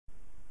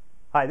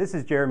Hi, this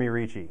is Jeremy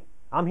Ricci.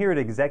 I'm here at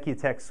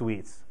Executec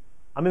Suites.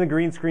 I'm in the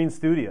green screen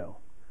studio.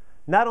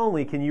 Not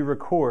only can you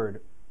record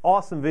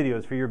awesome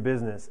videos for your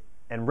business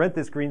and rent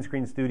this green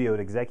screen studio at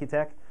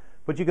Executec,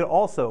 but you could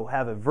also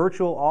have a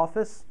virtual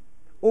office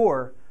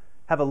or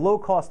have a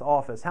low-cost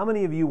office. How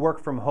many of you work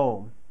from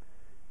home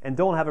and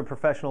don't have a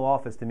professional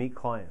office to meet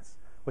clients?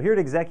 Well, here at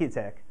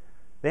Executec,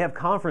 they have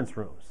conference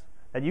rooms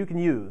that you can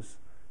use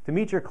to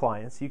meet your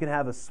clients. You can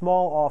have a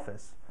small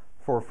office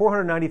for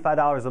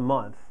 $495 a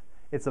month.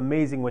 It's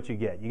amazing what you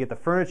get. You get the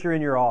furniture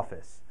in your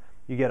office.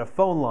 You get a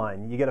phone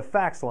line. You get a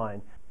fax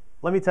line.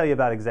 Let me tell you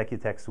about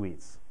Executec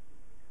Suites.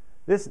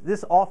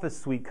 This office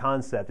suite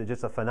concept is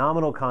just a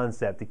phenomenal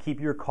concept to keep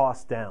your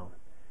costs down.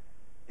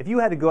 If you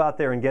had to go out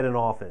there and get an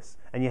office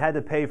and you had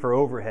to pay for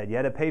overhead, you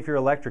had to pay for your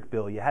electric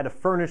bill, you had to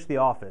furnish the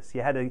office,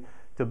 you had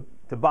to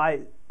buy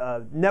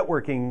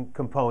networking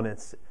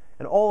components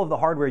and all of the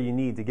hardware you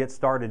need to get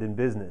started in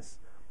business,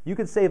 you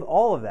could save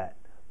all of that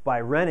by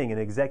renting an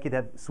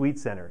Executec Suite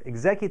Center.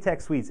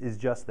 Executec Suites is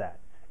just that.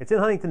 It's in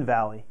Huntingdon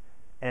Valley,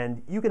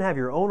 and you can have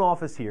your own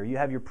office here. You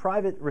have your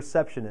private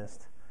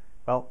receptionist.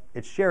 Well,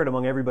 it's shared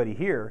among everybody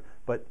here,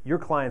 but your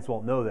clients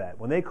won't know that.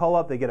 When they call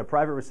up, they get a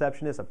private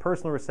receptionist, a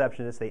personal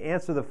receptionist. They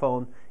answer the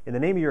phone in the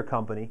name of your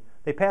company.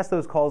 They pass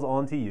those calls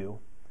on to you.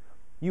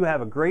 You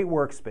have a great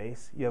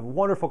workspace. You have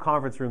wonderful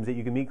conference rooms that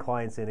you can meet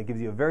clients in. It gives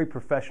you a very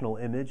professional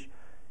image.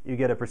 You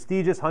get a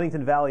prestigious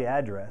Huntingdon Valley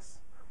address.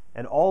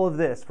 And all of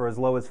this for as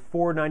low as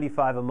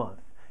 $495 a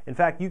month. In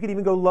fact, you could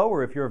even go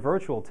lower if you're a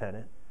virtual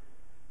tenant.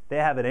 They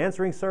have an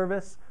answering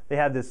service. They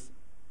have this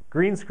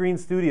green screen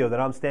studio that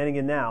I'm standing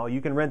in now. You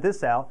can rent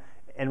this out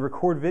and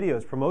record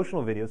videos,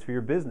 promotional videos for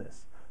your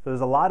business. So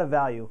there's a lot of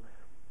value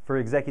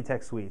for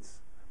Executec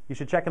Suites. You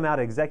should check them out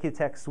at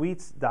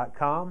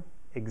executecsuites.com,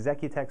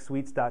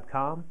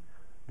 executecsuites.com.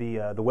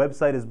 The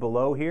website is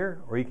below here,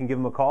 or you can give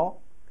them a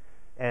call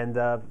and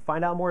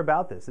find out more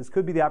about this. This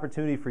could be the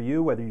opportunity for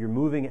you, whether you're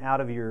moving out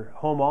of your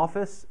home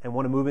office and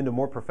want to move into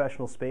more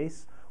professional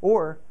space,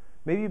 or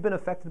maybe you've been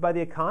affected by the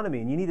economy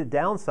and you need to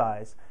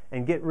downsize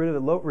and get rid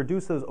of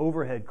reduce those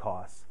overhead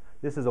costs.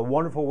 This is a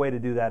wonderful way to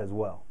do that as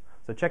well.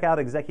 So check out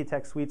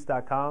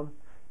executecsuites.com,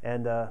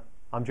 and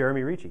I'm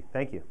Jeremy Ricci.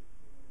 Thank you.